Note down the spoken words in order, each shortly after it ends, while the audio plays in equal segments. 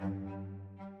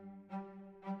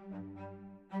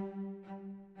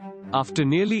After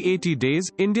nearly 80 days,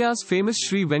 India's famous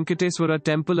Sri Venkateswara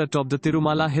temple atop the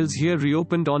Tirumala hills here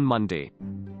reopened on Monday,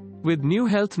 with new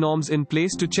health norms in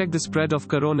place to check the spread of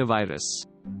coronavirus.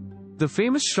 The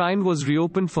famous shrine was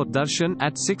reopened for darshan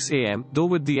at 6 am, though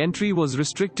with the entry was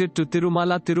restricted to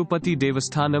Tirumala Tirupati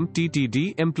Devasthanam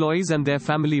 (TTD) employees and their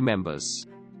family members.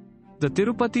 The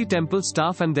Tirupati temple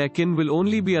staff and their kin will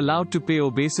only be allowed to pay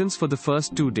obeisance for the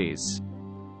first 2 days,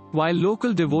 while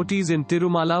local devotees in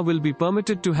Tirumala will be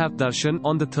permitted to have darshan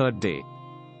on the third day.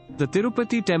 The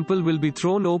Tirupati temple will be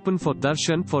thrown open for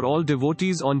darshan for all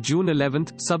devotees on June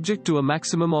 11, subject to a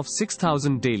maximum of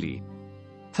 6,000 daily.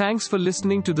 Thanks for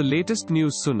listening to the latest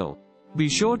news Suno. Be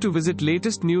sure to visit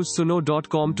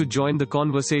latestnewssuno.com to join the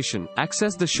conversation,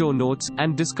 access the show notes,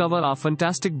 and discover our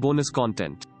fantastic bonus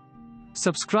content.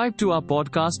 Subscribe to our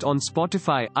podcast on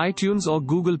Spotify, iTunes or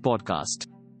Google Podcast.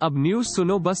 अब news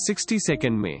सुनो बस 60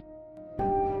 second में।